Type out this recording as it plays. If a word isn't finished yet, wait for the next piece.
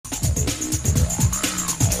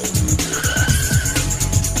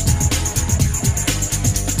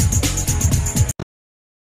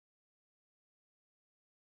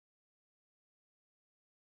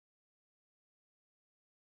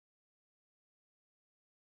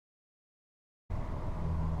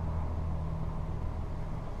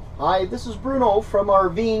Hi, this is Bruno from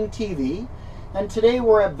rvingtv, and today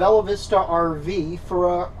we're at Bella Vista RV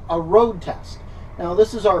for a road test. Now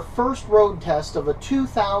this is our first road test of a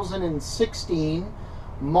 2016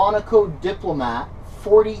 Monaco Diplomat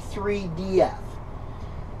 43DF.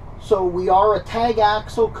 So we are a tag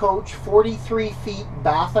axle coach, 43 feet,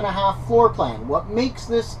 bath and a half floor plan. What makes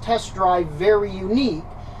this test drive very unique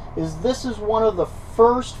is this is one of the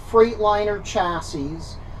first Freightliner chassis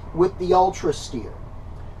with the Ultra Steer.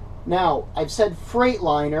 Now, I've said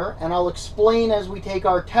Freightliner, and I'll explain as we take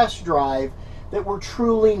our test drive that we're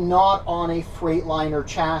truly not on a Freightliner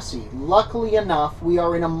chassis. Luckily enough, we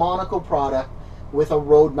are in a Monaco product with a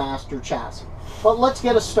Roadmaster chassis. But let's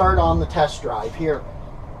get a start on the test drive here.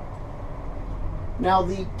 Now,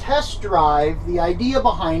 the test drive, the idea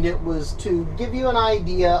behind it was to give you an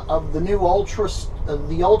idea of the new Ultra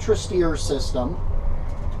Steer system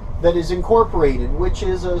that is incorporated, which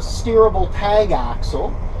is a steerable tag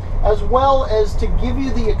axle, as well as to give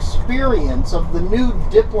you the experience of the new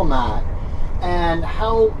Diplomat and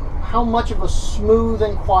how much of a smooth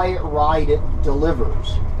and quiet ride it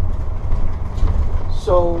delivers.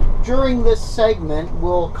 So during this segment,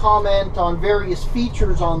 we'll comment on various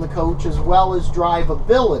features on the coach as well as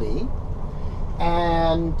drivability,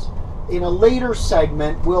 and in a later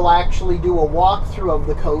segment we'll actually do a walkthrough of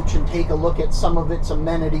the coach and take a look at some of its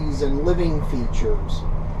amenities and living features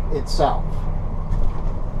itself.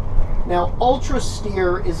 Now, Ultra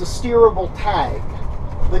Steer is a steerable tag.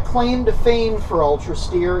 The claim to fame for Ultra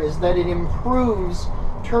Steer is that it improves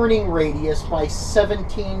turning radius by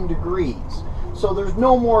 17 degrees. So there's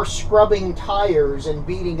no more scrubbing tires and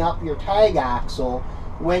beating up your tag axle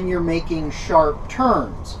when you're making sharp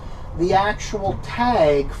turns. The actual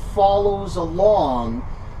tag follows along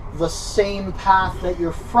the same path that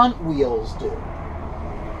your front wheels do.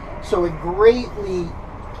 So it greatly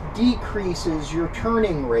decreases your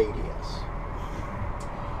turning radius.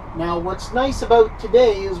 Now, what's nice about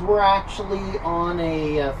today is we're actually on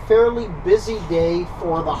a fairly busy day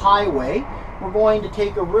for the highway. We're going to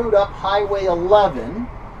take a route up Highway 11,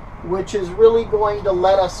 which is really going to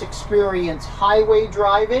let us experience highway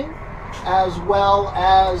driving as well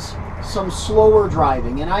as some slower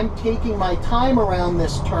driving. And I'm taking my time around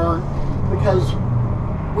this turn because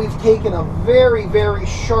we've taken a very, very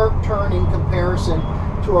sharp turn in comparison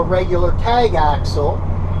to a regular tag axle.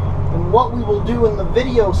 And what we will do in the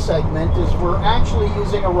video segment is we're actually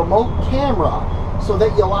using a remote camera so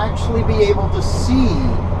that you'll actually be able to see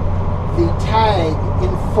the tag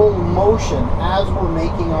in full motion as we're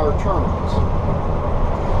making our turns.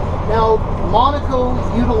 Now, Monaco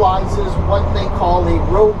utilizes what they call a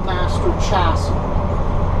Roadmaster chassis.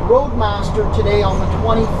 Roadmaster today on the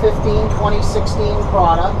 2015-2016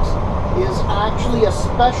 products is actually a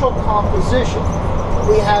special composition.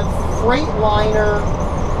 We have Freightliner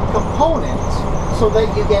components so that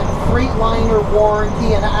you get Freightliner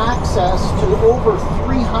warranty and access to over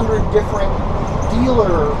 300 different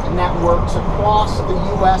dealer networks across the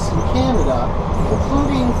US and Canada,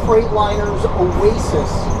 including Freightliner's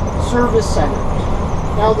Oasis service centers.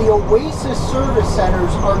 Now, the Oasis service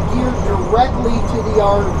centers are geared directly to the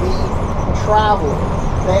RV traveler.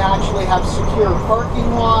 They actually have secure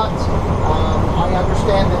parking lots. I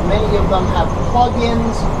understand that many of them have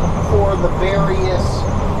plug-ins for the various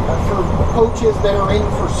for coaches that are in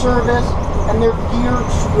for service, and they're geared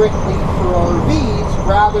strictly for RVs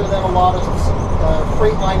rather than a lot of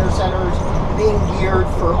Freightliner centers being geared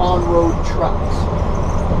for on-road trucks.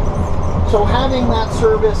 So having that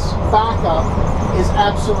service backup is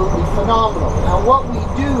absolutely phenomenal. Now, what we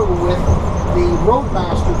do with the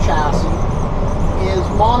Roadmaster chassis is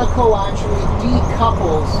Monaco actually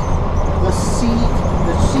decouples the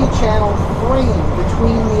C-channel frame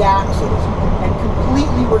between the axles and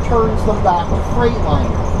completely returns them back to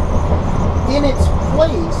Freightliner. In its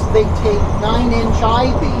place, they take 9-inch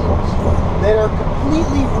I-beams that are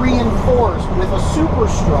completely reinforced with a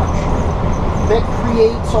superstructure that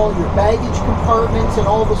creates all your baggage compartments and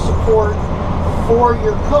all the support for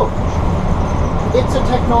your coach. It's a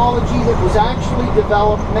technology that was actually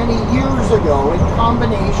developed many years ago in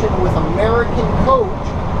combination with American Coach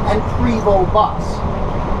and Prevost bus.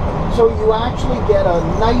 So you actually get a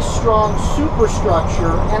nice strong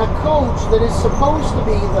superstructure and a coach that is supposed to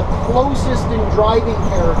be the closest in driving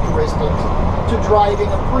characteristics to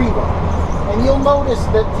driving a Prevost. And you'll notice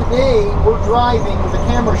that today we're driving, the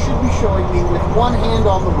camera should be showing me with one hand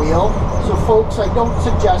on the wheel. So folks, I don't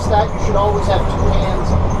suggest that. You should always have two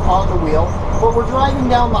hands on the wheel. But we're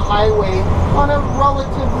driving down the highway on a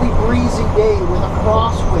relatively breezy day with a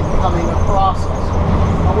crosswind coming across us.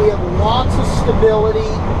 And we have lots of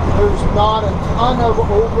stability. There's not a ton of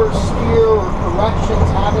oversteer or corrections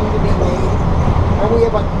having to be made. And we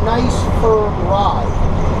have a nice firm ride.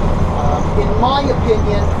 In my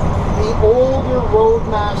opinion, the older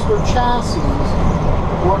Roadmaster chassis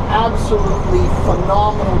were absolutely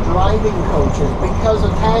phenomenal driving coaches because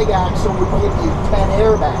a tag axle would give you 10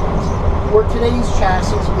 airbags. Where today's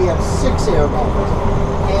chassis, we have 6 airbags.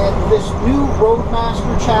 And this new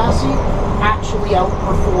Roadmaster chassis actually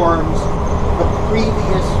outperforms the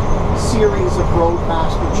previous series of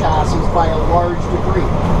Roadmaster chassis by a large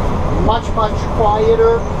degree. Much, much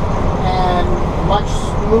quieter and much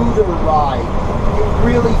smoother ride. You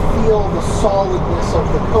really feel the solidness of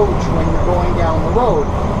the coach when you're going down the road.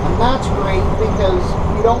 And that's great because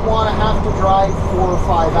you don't want to have to drive 4 or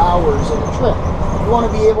 5 hours in a trip. You want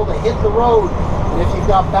to be able to hit the road, and if you've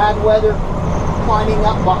got bad weather climbing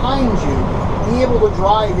up behind you, be able to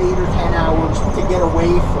drive 8 or 10 hours to get away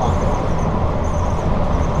from it.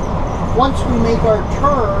 Once we make our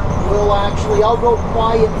turn, I'll go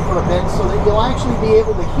quiet for a bit so that you'll actually be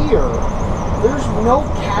able to hear. There's no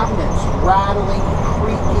cabinets rattling,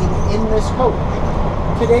 creaking in this coach.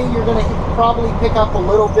 Today you're going to probably pick up a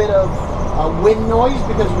little bit of wind noise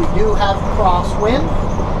because we do have crosswind,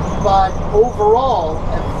 but overall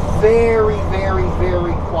a very, very,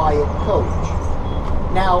 very quiet coach.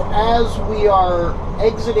 Now, as we are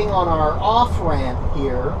exiting on our off-ramp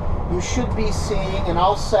here, you should be seeing, and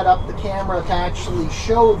I'll set up the camera to actually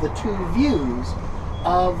show the 2 views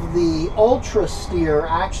of the Ultra Steer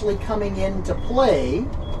actually coming into play.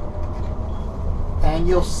 And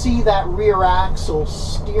you'll see that rear axle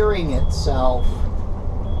steering itself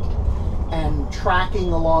and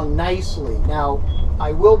tracking along nicely. Now,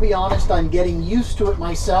 I will be honest, I'm getting used to it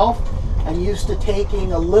myself. I'm used to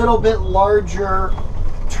taking a little bit larger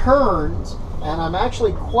turns, and I'm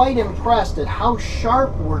actually quite impressed at how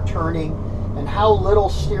sharp we're turning and how little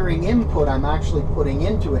steering input I'm actually putting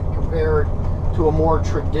into it compared to a more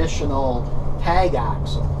traditional tag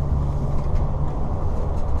axle.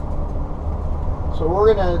 So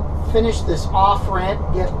we're going to finish this off ramp,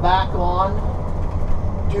 get back on,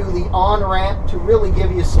 do the on ramp to really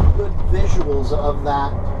give you some good visuals of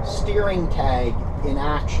that steering tag in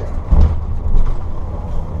action.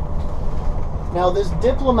 Now, this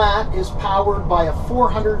Diplomat is powered by a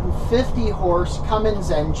 450 horse Cummins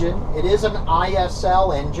engine. It is an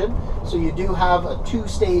ISL engine, so you do have a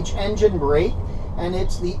 2-stage engine brake, and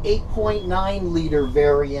it's the 8.9 liter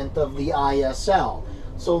variant of the ISL,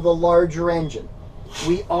 so the larger engine.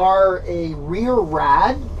 We are a rear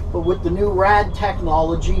rad, but with the new rad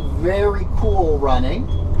technology, very cool running.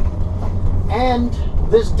 And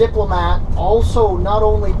this Diplomat also not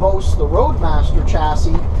only boasts the Roadmaster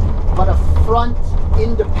chassis, but a front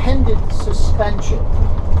independent suspension.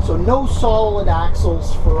 So no solid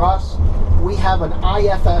axles for us. We have an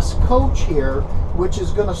IFS coach here, which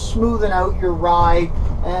is going to smoothen out your ride,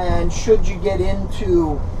 and should you get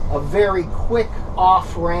into a very quick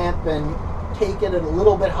off ramp and take it at a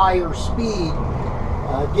little bit higher speed,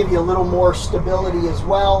 give you a little more stability as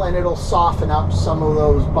well, and it'll soften up some of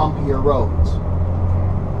those bumpier roads.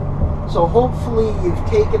 So hopefully you've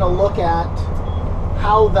taken a look at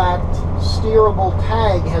how that steerable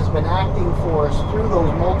tag has been acting for us through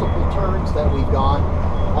those multiple turns that we've gone.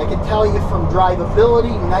 I can tell you from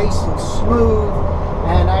drivability, nice and smooth,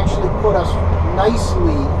 and actually put us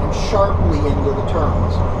nicely and sharply into the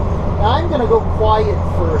turns. Now I'm going to go quiet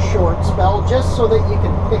for a short spell just so that you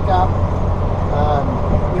can pick up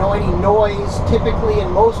any noise. Typically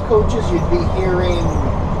in most coaches you'd be hearing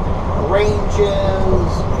ranges,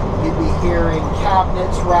 you'd be hearing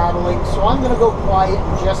cabinets rattling, so I'm going to go quiet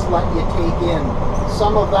and just let you take in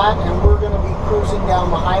some of that, and we're going to be cruising down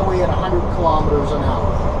the highway at 100 kilometers an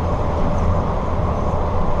hour.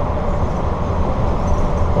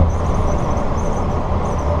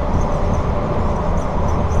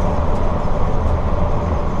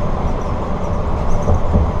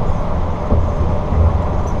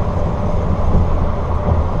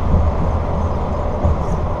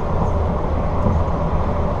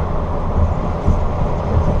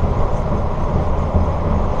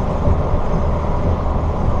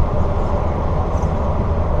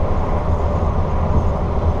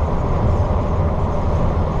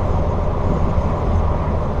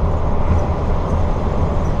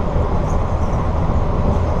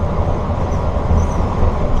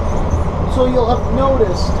 So you'll have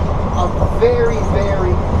noticed a very,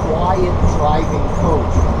 very quiet driving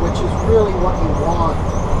coach, which is really what you want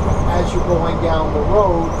as you're going down the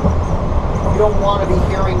road. You don't want to be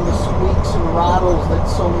hearing the squeaks and rattles that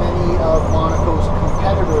so many of Monaco's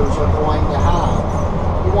competitors are going to have.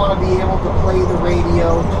 You You want to be able to play the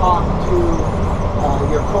radio, talk to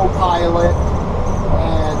your co-pilot,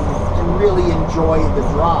 and really enjoy the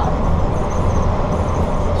drive.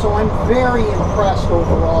 So I'm very impressed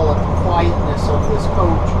overall at the quietness of this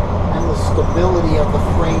coach and the stability of the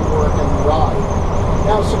framework and the ride.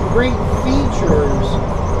 Now, some great features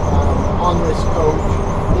on this coach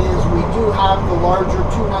is we do have the larger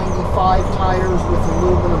 295 tires with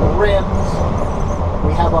aluminum rims.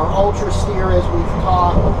 We have our Ultra Steer, as we've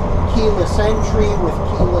talked, keyless entry with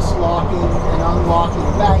keyless locking and unlocking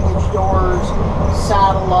baggage doors,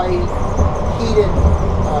 satellite, heated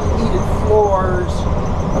floors,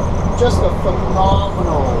 just a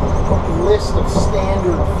phenomenal list of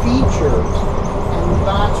standard features. And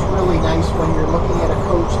that's really nice when you're looking at a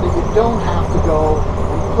coach that you don't have to go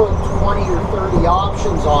and put 20 or 30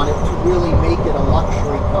 options on it to really make it a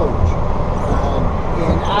luxury coach.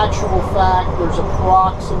 In actual fact, there's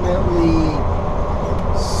approximately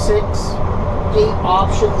 6-8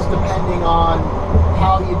 options depending on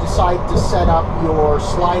how you decide to set up your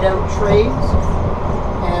slide-out trays.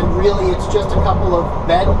 And really, it's just a couple of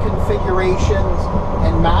bed configurations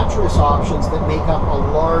and mattress options that make up a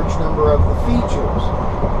large number of the features.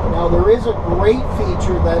 Now, there is a great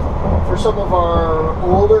feature that for some of our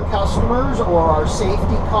older customers or our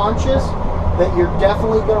safety conscious that you're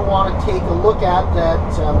definitely going to want to take a look at that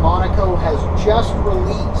Monaco has just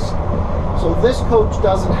released. So this coach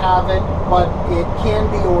doesn't have it, but it can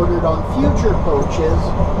be ordered on future coaches,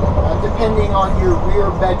 depending on your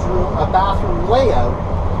rear bathroom layout,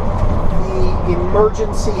 the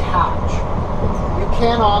emergency hatch. You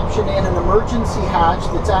can option in an emergency hatch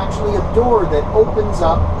that's actually a door that opens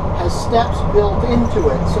up, has steps built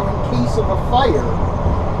into it, so in case of a fire,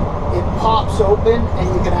 it pops open and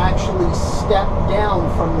you can actually step down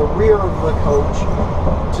from the rear of the coach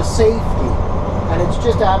to safety. And it's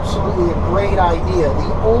just absolutely a great idea.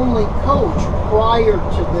 The only coach prior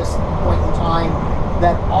to this point in time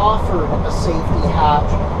that offered a safety hatch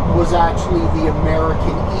was actually the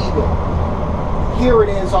American Eagle. Here it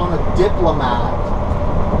is on a Diplomat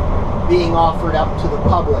being offered up to the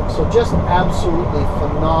public. So just absolutely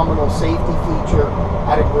phenomenal safety feature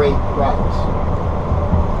at a great price.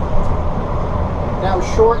 Now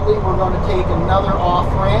shortly we're going to take another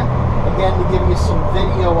off-ramp, again to give you some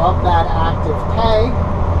video of that active tag.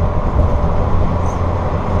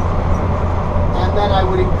 And then I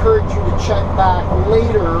would encourage you to check back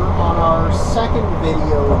later on our second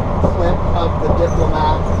video clip of the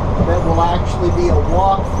Diplomat that will actually be a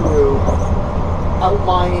walkthrough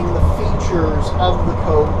outlining the features of the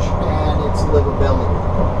coach and its livability.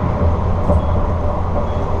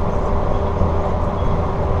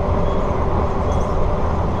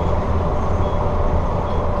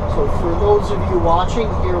 For those of you watching,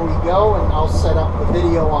 here we go, and I'll set up the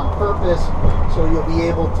video on purpose so you'll be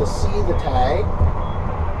able to see the tag.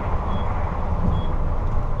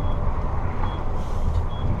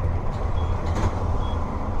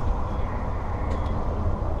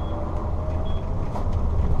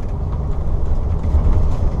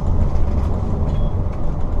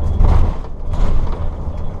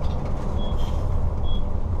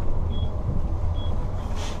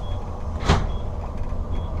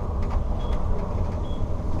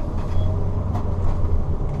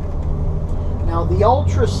 The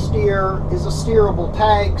Ultra Steer is a steerable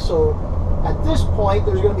tag, so at this point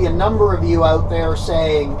there's going to be a number of you out there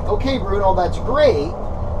saying, okay Bruno, that's great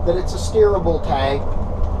that it's a steerable tag.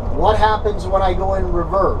 What happens when I go in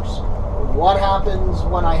reverse? What happens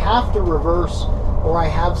when I have to reverse or I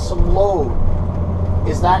have some load?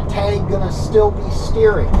 Is that tag going to still be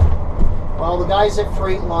steering? Well, the guys at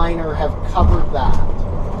Freightliner have covered that.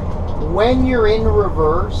 When you're in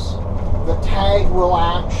reverse, the tag will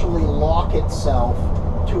actually lock itself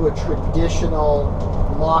to a traditional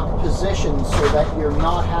lock position so that you're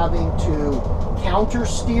not having to counter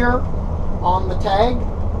steer on the tag,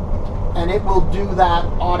 and it will do that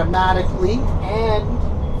automatically.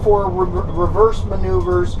 And for reverse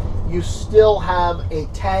maneuvers, you still have a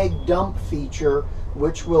tag dump feature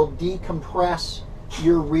which will decompress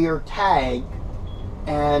your rear tag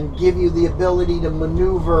and give you the ability to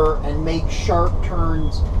maneuver and make sharp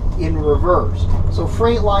turns in reverse. So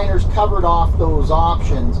Freightliner's covered off those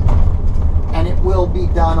options, and it will be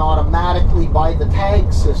done automatically by the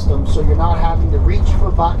tag system, so you're not having to reach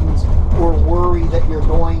for buttons or worry that you're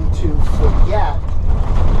going to forget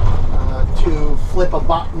to flip a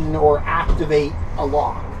button or activate a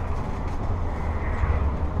lock.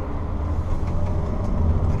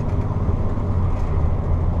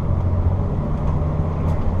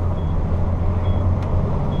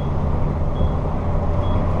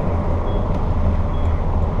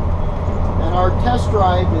 Our test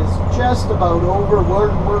drive just about over.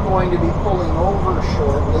 We're going to be pulling over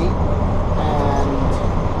shortly and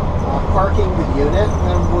parking the unit, and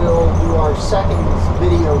then we'll do our second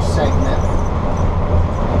video segment.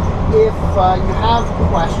 If you have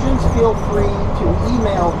questions, feel free to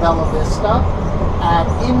email Bella Vista at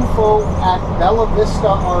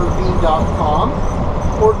info@bellavista.rv.com,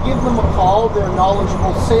 or give them a call. Their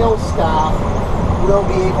knowledgeable sales staff will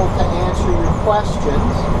be able to answer your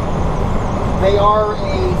questions. They are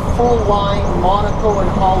a full-line Monaco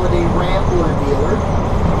and Holiday Rambler dealer,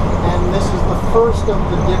 and this is the first of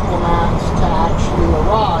the Diplomats to actually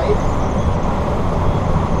arrive.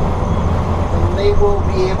 And they will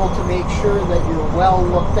be able to make sure that you're well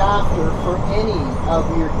looked after for any of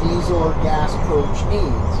your diesel or gas coach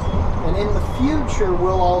needs. And in the future,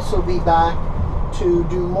 we'll also be back to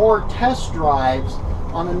do more test drives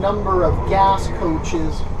on a number of gas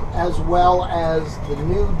coaches, as well as the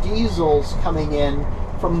new diesels coming in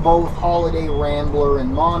from both Holiday Rambler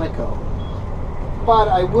and Monaco. But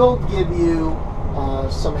I will give you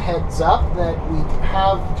some heads up that we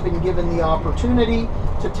have been given the opportunity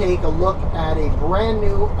to take a look at a brand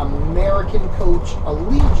new American coach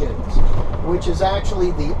Allegiance, which is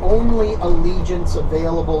actually the only Allegiance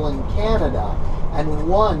available in Canada and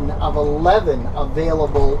one of 11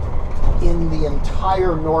 available in the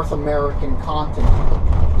entire North American continent.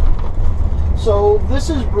 So this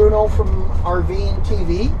is Bruno from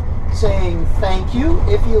rvingtv saying thank you.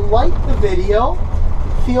 If you like the video,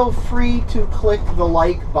 feel free to click the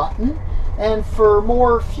like button. And for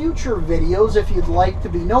more future videos, if you'd like to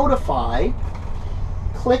be notified,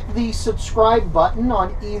 click the subscribe button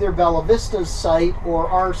on either Bella Vista's site or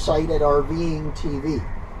our site at rvingtv.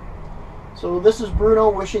 So this is Bruno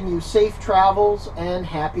wishing you safe travels and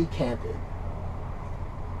happy camping.